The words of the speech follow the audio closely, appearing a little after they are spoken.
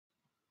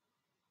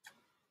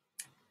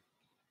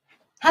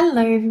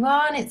Hello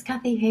everyone, it's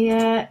Cathy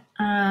here,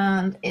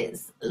 and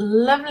it's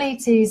lovely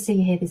to see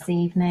you here this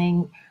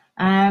evening.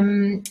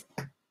 Um,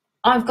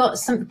 I've got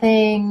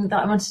something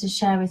that I wanted to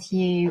share with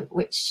you,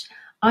 which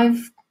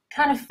I've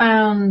kind of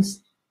found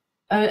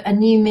a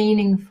new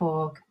meaning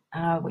for,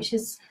 which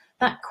is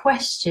that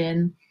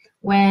question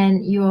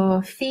when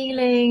you're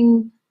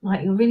feeling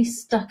like you're really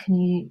stuck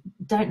and you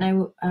don't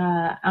know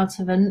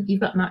you've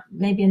got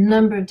maybe a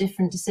number of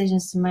different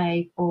decisions to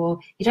make, or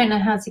you don't know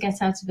how to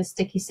get out of a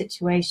sticky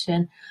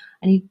situation,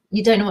 and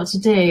you don't know what to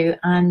do,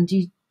 and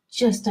you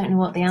just don't know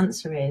what the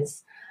answer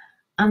is.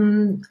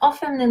 And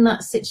often in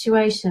that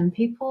situation,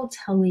 people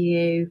tell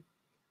you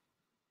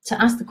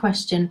to ask the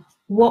question,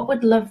 what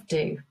would love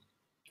do?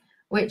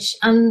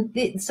 So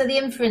the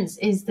inference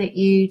is that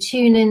you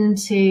tune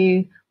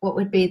into what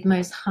would be the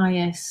most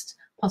highest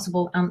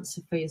possible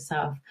answer for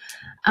yourself.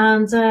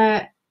 And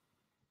that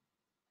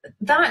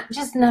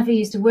just never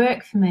used to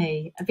work for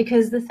me,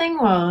 because the thing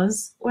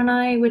was, when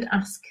I would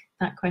ask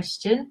that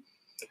question,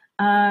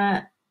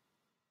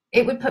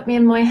 it would put me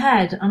in my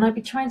head, and I'd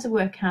be trying to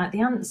work out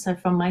the answer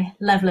from my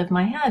level of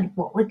my head.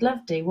 What would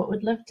love do? What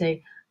would love do?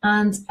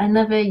 And I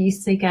never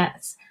used to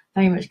get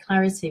very much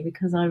clarity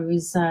because I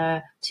was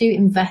too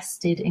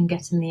invested in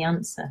getting the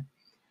answer.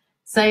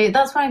 So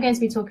that's what I'm going to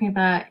be talking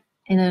about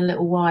in a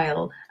little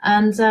while.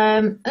 And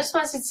I just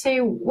wanted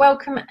to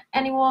welcome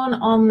anyone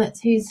on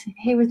who's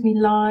here with me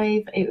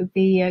live. It would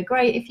be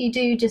great if you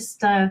do just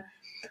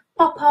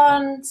pop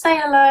on, say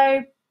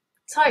hello,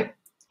 type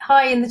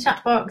hi in the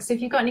chat box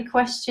if you've got any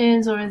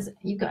questions, or if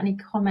you've got any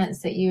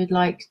comments that you would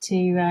like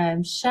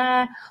to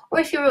share, or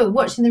if you're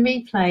watching the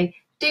replay,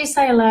 do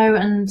say hello.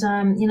 And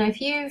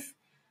if you've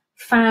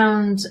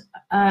found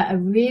a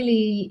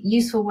really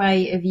useful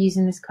way of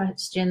using this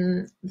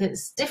question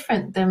that's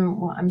different than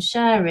what I'm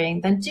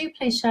sharing, then do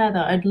please share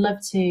that. I'd love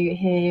to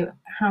hear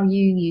how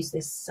you use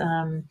this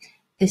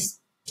this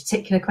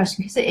particular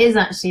question, because it is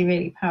actually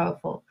really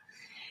powerful.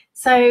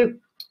 So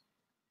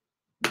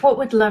what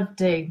would love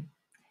do?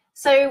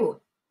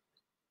 So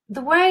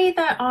the way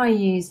that I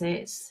use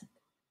it,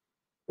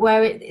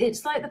 where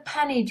it's like the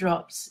penny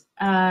dropped,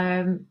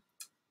 I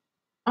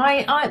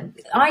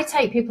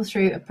take people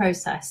through a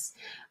process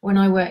when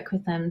I work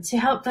with them to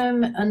help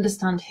them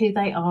understand who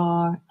they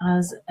are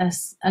as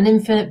an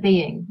infinite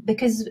being,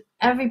 because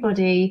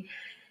everything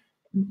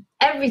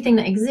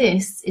that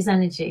exists is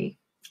energy.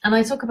 And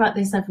I talk about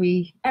this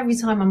every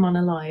time I'm on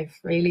a live,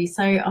 really.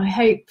 So I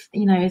hope,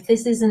 if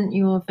this isn't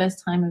your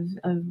first time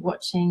of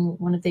watching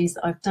one of these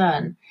that I've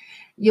done,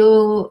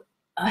 you'll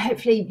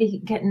hopefully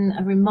be getting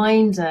a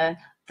reminder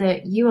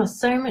that you are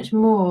so much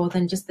more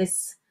than just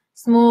this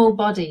small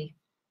body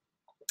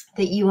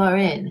that you are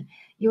in.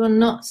 You are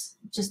not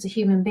just a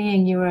human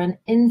being, you are an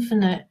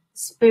infinite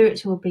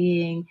spiritual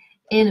being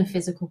in a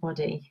physical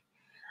body.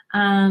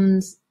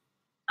 And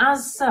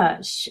as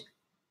such,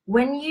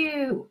 when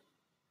you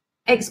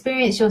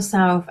experience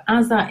yourself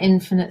as that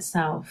infinite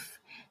self,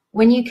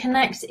 when you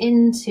connect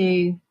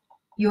into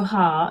your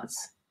heart,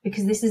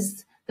 because this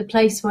is the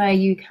place where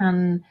you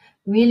can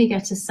really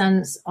get a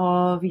sense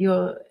of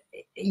your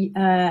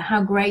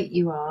how great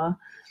you are,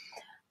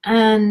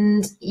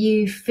 and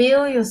you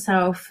feel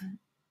yourself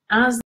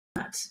as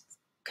that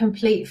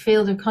complete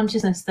field of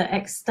consciousness that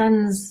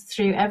extends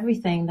through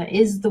everything, that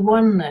is the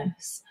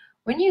oneness.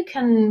 When you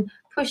can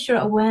push your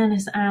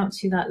awareness out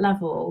to that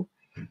level,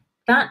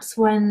 that's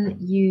when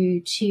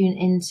you tune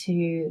into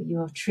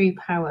your true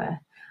power.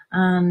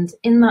 And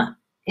in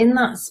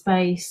that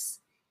space,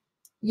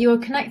 you're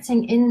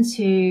connecting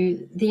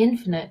into the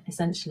infinite,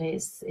 essentially.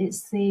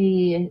 It's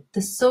the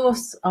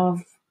source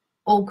of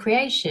all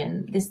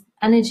creation, this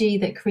energy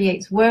that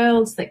creates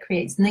worlds, that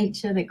creates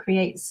nature, that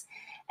creates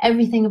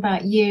everything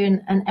about you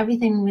and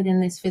everything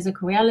within this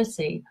physical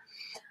reality.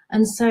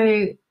 And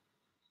so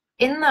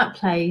in that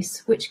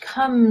place, which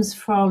comes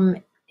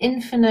from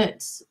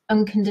infinite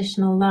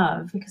unconditional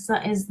love, because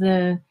that is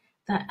the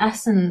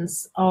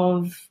essence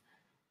of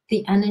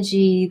the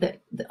energy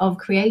of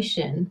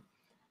creation,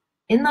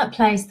 in that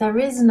place there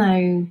is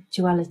no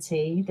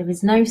duality, there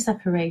is no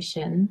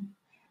separation,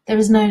 there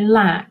is no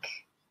lack.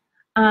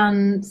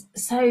 And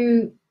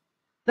so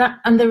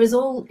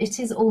it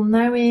is all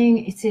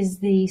knowing, it is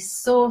the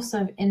source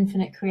of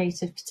infinite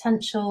creative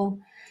potential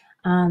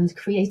and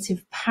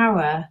creative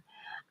power.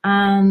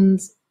 And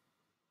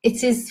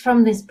it is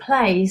from this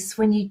place,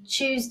 when you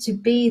choose to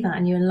be that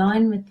and you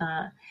align with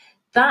that,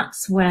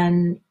 that's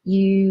when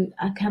you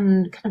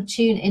can kind of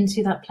tune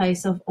into that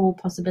place of all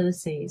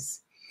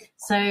possibilities.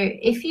 So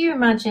if you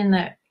imagine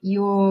that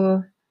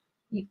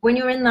when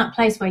you're in that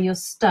place where you're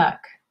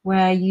stuck,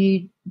 where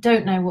you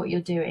don't know what you're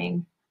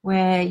doing,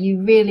 where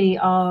you really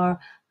are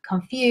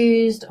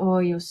confused,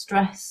 or you're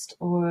stressed,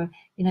 or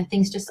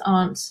things just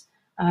aren't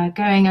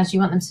going as you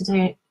want them to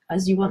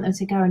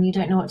go, and you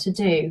don't know what to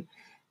do,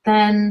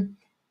 then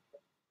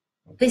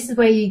this is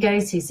where you go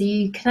to. So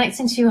you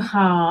connect into your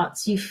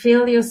heart, you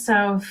feel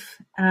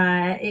yourself,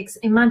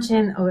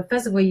 imagine, or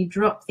first of all, you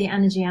drop the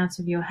energy out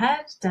of your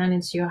head, down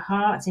into your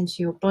heart,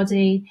 into your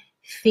body,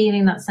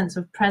 feeling that sense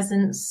of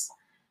presence,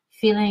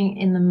 feeling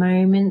in the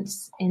moment,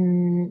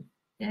 and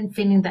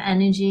feeling the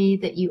energy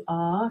that you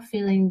are,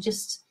 feeling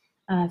just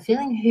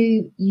feeling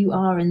who you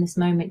are in this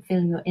moment,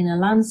 feeling your inner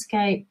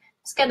landscape.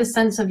 Just get a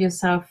sense of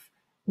yourself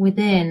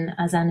within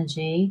as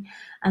energy,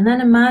 and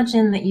then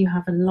imagine that you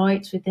have a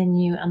light within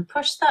you, and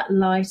push that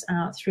light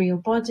out through your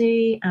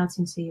body, out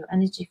into your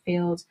energy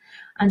field,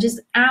 and just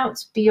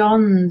out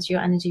beyond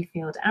your energy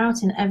field,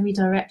 out in every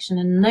direction.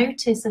 And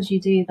notice as you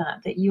do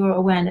that, that your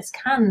awareness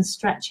can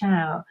stretch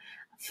out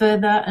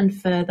further and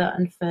further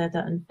and further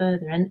and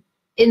further and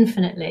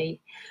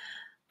infinitely.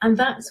 And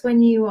that's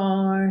when you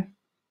are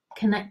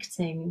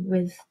connecting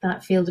with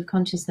that field of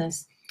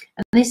consciousness.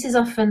 And this is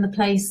often the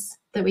place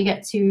that we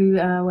get to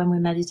when we're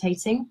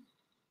meditating.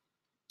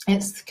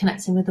 It's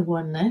connecting with the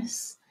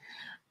oneness,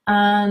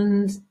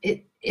 and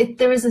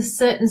there is a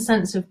certain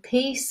sense of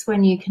peace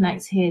when you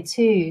connect here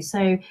too.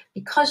 So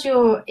because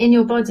you're in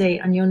your body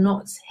and you're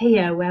not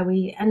here where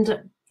we end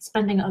up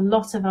spending a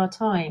lot of our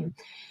time,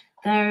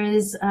 there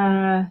is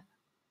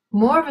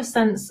more of a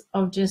sense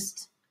of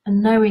just a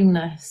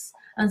knowingness.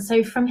 And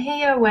so from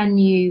here, when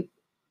you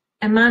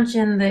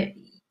imagine that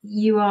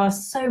you are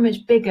so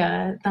much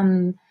bigger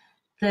than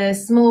the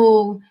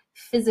small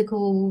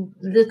physical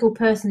little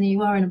person that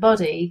you are in a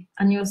body,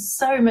 and you're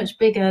so much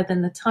bigger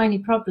than the tiny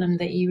problem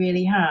that you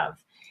really have,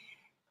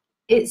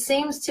 it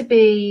seems to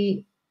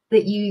be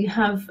that you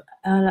have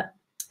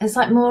it's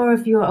like more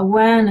of your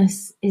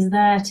awareness is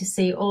there to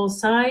see all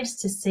sides,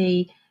 to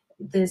see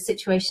the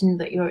situation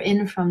that you're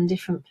in from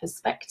different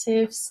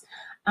perspectives.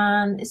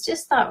 And it's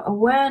just that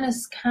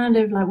awareness, kind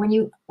of like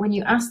when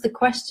you ask the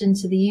question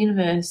to the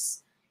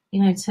universe,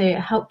 you know, to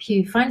help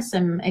you find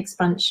some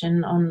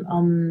expansion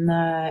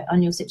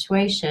on your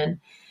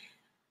situation,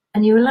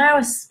 and you allow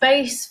a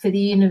space for the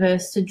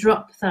universe to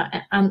drop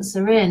that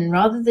answer in,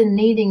 rather than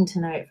needing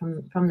to know it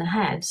from the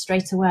head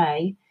straight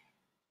away.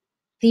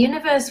 The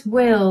universe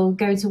will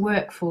go to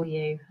work for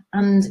you.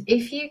 And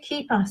if you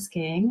keep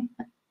asking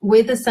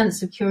with a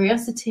sense of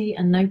curiosity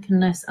and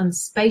openness and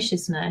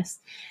spaciousness,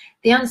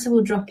 the answer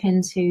will drop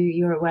into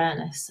your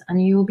awareness,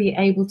 and you will be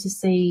able to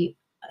see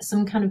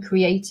some kind of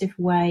creative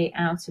way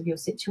out of your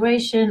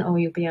situation, or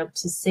you'll be able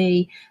to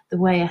see the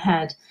way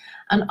ahead.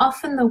 And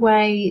often the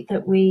way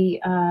that we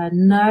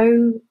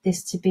know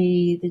this to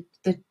be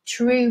the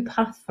true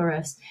path for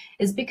us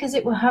is because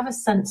it will have a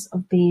sense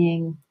of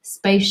being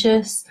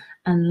spacious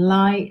and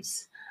light,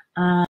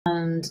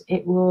 and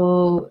it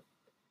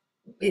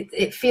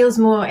feels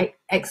more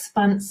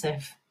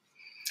expansive.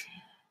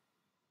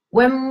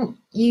 When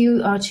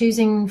you are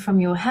choosing from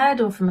your head,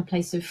 or from a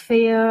place of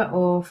fear,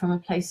 or from a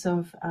place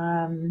of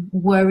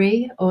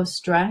worry or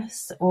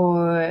stress,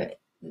 or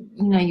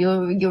you know,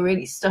 you're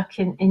really stuck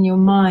in your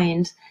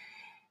mind,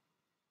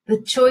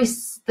 the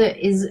choice that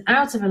is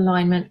out of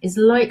alignment is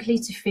likely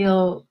to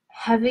feel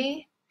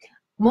heavy,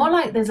 more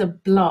like there's a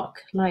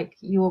block, like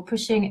you're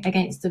pushing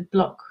against a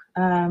block,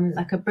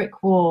 like a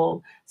brick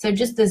wall. So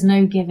just there's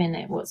no give in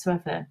it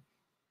whatsoever.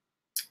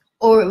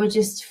 Or it would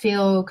just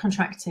feel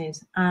contracted,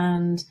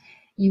 and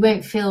you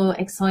won't feel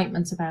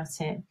excitement about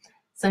it.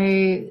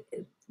 So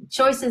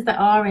choices that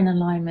are in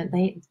alignment,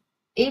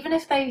 even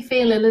if they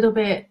feel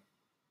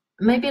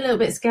maybe a little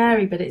bit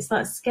scary, but it's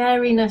that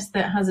scariness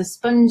that has a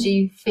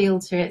spongy feel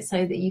to it, so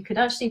that you could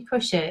actually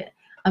push it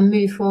and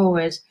move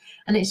forward.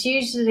 And it's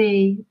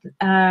usually,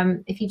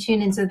 if you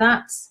tune into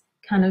that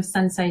kind of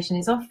sensation,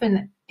 it's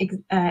often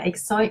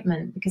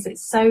excitement, because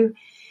it's so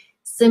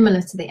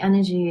similar to the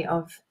energy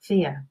of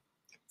fear.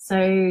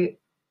 So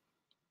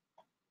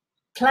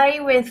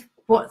play with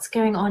what's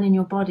going on in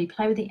your body,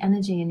 play with the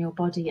energy in your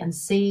body, and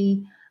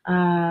see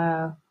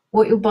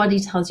what your body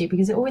tells you,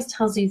 because it always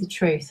tells you the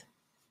truth.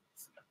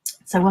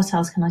 So what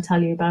else can I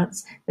tell you about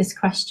this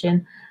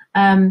question?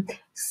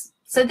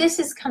 So this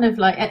is kind of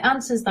like, it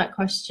answers that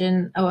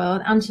question, well,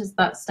 it answers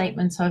that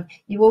statement of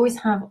you always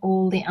have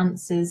all the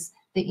answers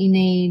that you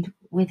need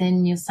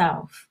within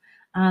yourself.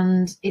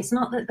 And it's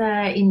not that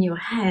they're in your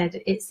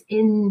head, it's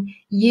in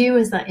you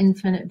as that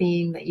infinite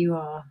being that you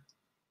are.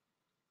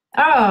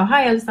 Oh,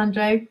 hi,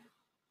 Alessandro.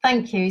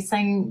 Thank you.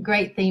 Saying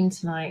great theme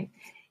tonight.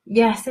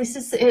 Yes, this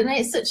is, and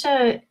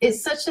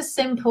it's such a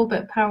simple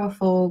but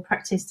powerful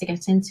practice to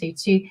get into,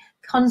 to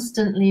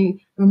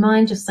constantly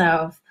remind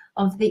yourself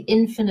of the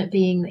infinite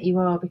being that you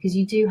are, because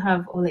you do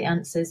have all the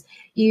answers.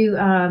 You,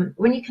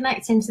 when you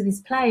connect into this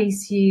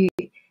place,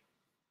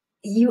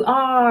 you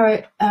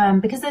are,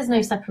 because there's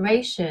no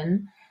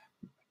separation,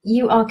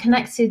 you are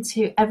connected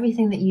to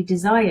everything that you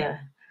desire.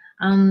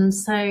 And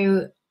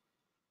so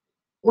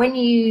when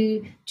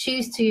you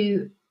choose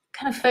to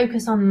kind of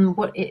focus on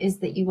what it is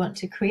that you want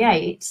to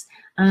create,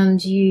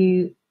 and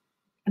you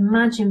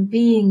imagine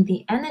being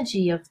the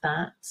energy of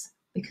that,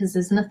 because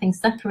there's nothing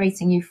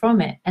separating you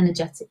from it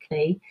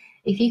energetically,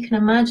 if you can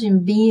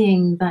imagine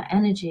being that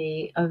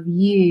energy of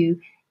you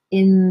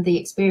in the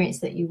experience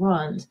that you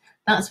want,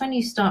 that's when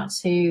you start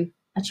to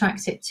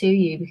attract it to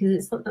you,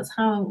 because that's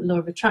how law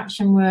of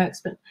attraction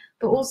works, but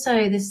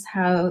also this is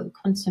how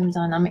quantum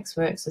dynamics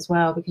works as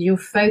well, because you're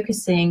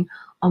focusing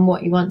on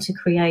what you want to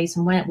create,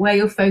 and where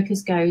your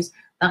focus goes,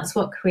 that's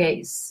what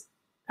creates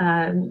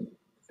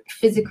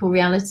physical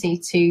reality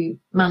to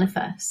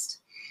manifest.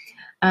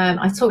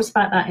 I talked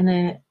about that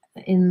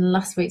in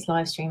last week's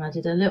live stream. I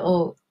did a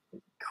little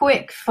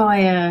quick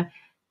fire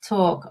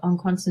talk on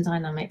quantum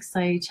dynamics,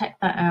 so check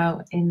that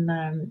out in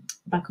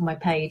back on my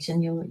page,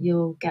 and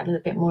you'll get a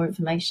little bit more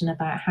information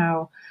about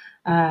how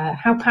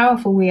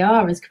powerful we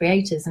are as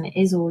creators, and it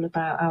is all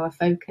about our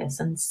focus.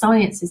 And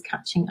science is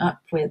catching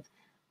up with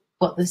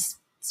what the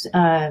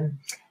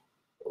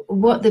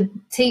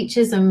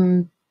teachers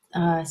and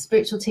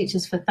spiritual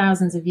teachers for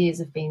thousands of years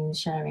have been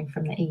sharing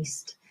from the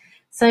East.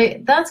 So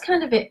that's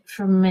kind of it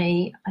from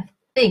me, I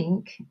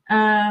think.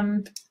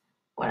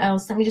 What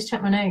else? Let me just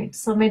check my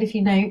notes. I've made a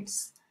few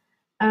notes.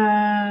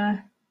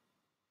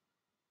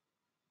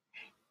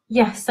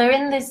 Yeah, so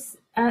in this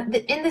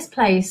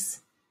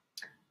place,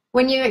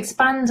 when you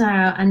expand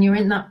out and you're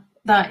in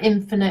that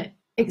infinite,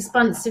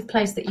 expansive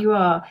place that you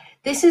are,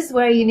 this is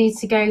where you need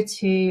to go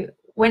to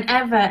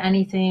whenever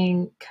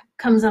anything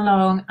comes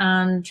along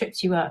and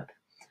trips you up,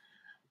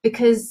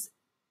 because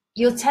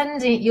you're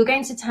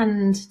going to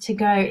tend to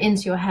go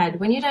into your head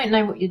when you don't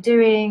know what you're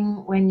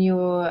doing, when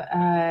you're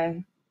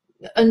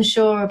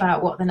unsure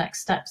about what the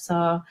next steps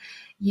are.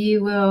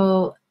 You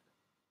will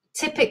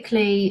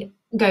typically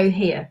go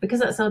here, because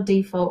that's our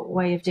default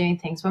way of doing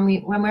things. When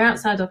we're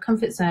outside our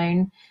comfort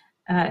zone,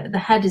 the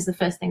head is the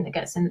first thing that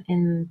gets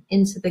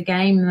into the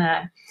game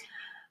there.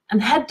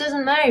 And the head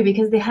doesn't know,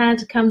 because the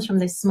head comes from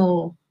this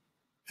small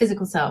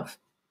physical self.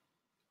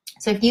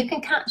 So if you can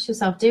catch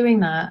yourself doing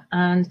that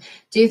and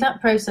do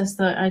that process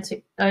that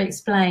I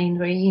explained,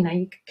 where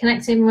you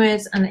connect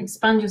inwards and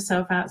expand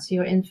yourself out to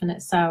your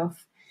infinite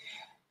self,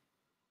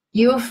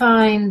 you'll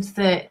find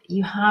that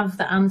you have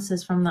the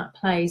answers from that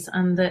place,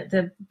 and that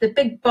the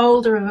big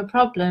boulder of a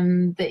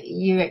problem that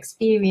you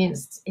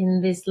experienced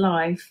in this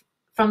life,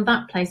 from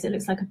that place it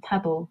looks like a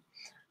pebble,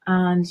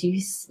 and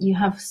you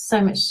have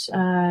so much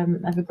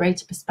of a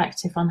greater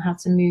perspective on how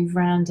to move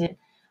around it.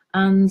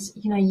 And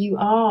you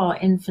are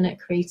infinite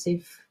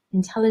creative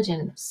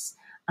intelligence,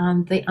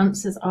 and the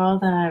answers are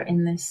there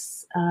in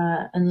this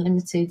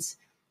unlimited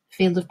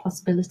field of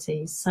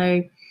possibilities.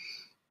 So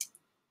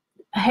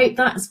I hope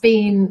that's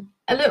been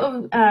a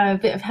little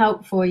bit of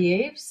help for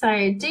you.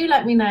 So do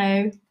let me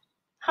know.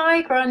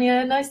 Hi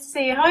Grania, nice to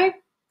see you.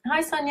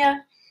 Hi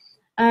Sonia.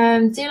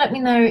 Do let me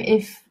know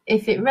if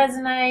it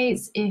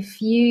resonates,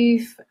 if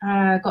you've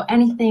got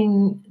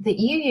anything that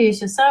you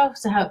use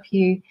yourself to help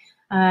you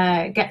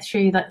get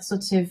through that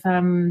sort of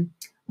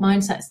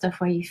mindset stuff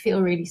where you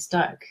feel really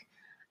stuck,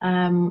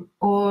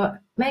 or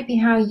maybe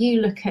how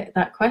you look at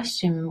that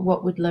question,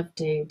 what would love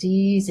do? Do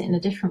you use it in a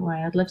different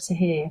way? I'd love to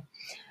hear.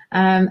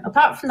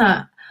 Apart from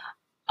that,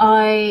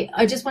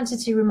 I just wanted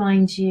to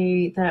remind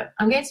you that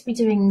I'm going to be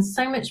doing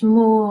so much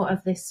more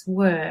of this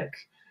work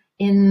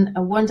in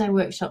a one-day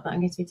workshop that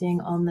I'm going to be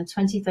doing on the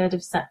 23rd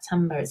of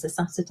September. It's a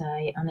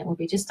Saturday, and it will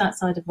be just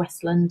outside of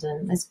West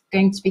London. It's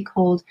going to be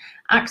called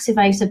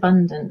Activate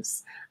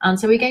Abundance. And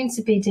so we're going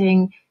to be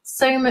doing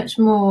so much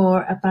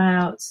more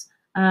about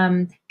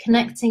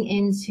connecting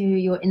into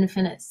your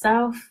infinite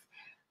self,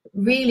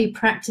 really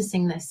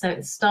practicing this so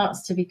it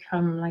starts to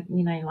become like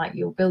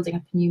you're building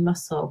up a new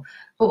muscle.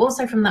 But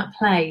also from that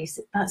place,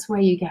 that's where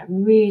you get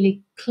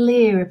really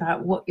clear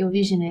about what your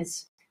vision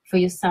is for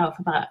yourself,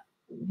 about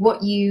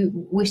what you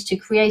wish to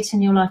create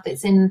in your life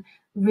that's in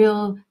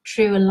real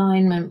true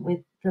alignment with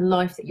the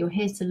life that you're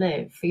here to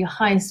live, for your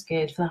highest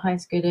good, for the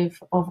highest good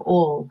of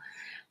all.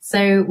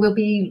 So we'll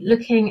be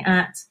looking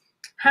at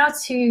how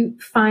to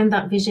find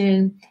that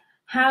vision,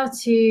 how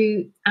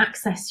to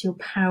access your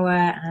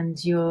power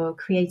and your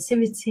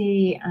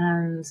creativity,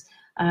 and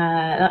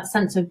that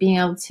sense of being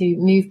able to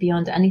move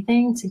beyond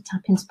anything, to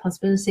tap into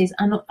possibilities.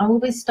 And I will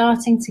be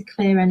starting to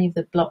clear any of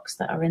the blocks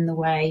that are in the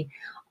way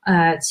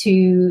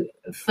to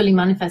fully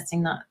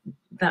manifesting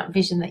that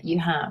vision that you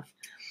have.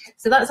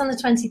 So that's on the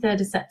 23rd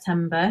of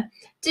September.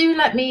 Do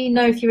let me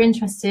know if you're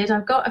interested.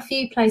 I've got a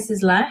few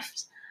places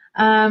left.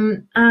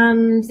 And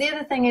the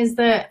other thing is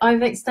that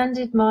I've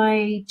extended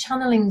my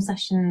channeling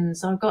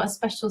sessions. I've got a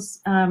special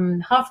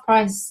half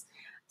price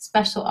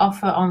special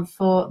offer on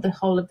for the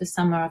whole of the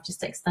summer. I've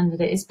just extended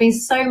it. It's been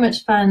so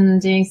much fun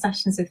doing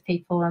sessions with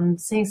people and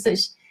seeing such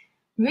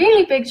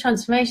really big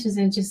transformations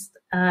in just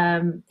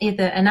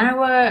either an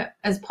hour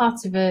as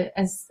part of a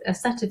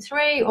set of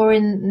 3, or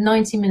in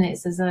 90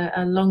 minutes as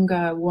a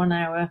longer 1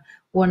 hour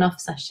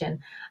one-off session.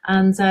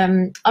 And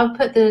I'll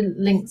put the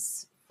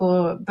links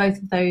for both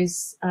of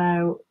those,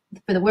 for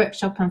the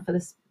workshop and for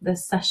the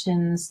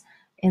sessions,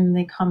 in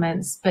the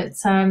comments. But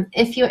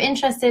if you're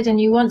interested and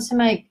you want to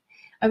make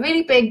a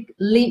really big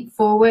leap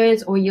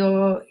forward, or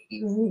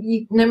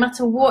you no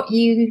matter what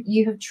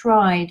you have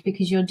tried,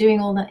 because you're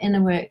doing all that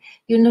inner work,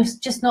 you're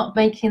just not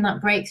making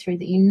that breakthrough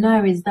that you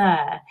know is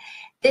there,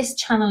 this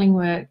channeling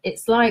work,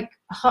 it's like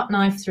a hot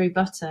knife through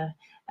butter.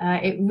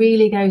 It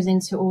really goes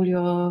into all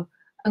your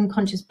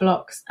unconscious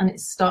blocks, and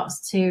it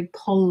starts to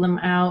pull them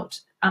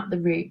out at the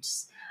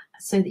roots,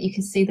 so that you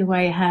can see the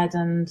way ahead.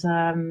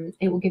 And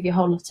it will give you a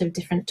whole lot of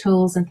different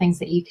tools and things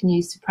that you can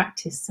use to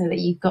practice, so that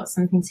you've got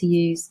something to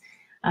use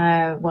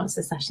once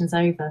the session's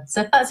over.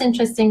 So if that's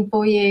interesting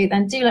for you,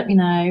 then do let me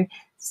know.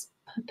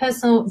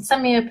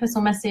 Send me a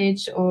personal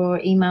message or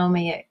email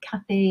me at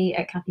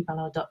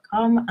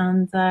Cathy@cathyballard.com,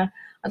 and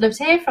I'd love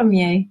to hear from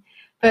you.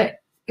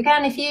 But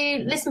again, if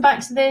you listen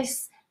back to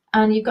this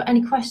and you've got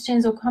any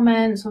questions or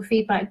comments or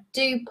feedback,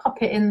 do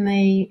pop it in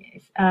the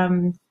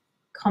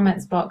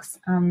comments box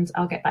and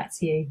I'll get back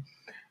to you.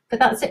 But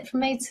that's it from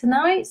me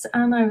tonight,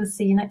 and I will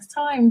see you next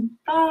time.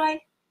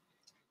 Bye.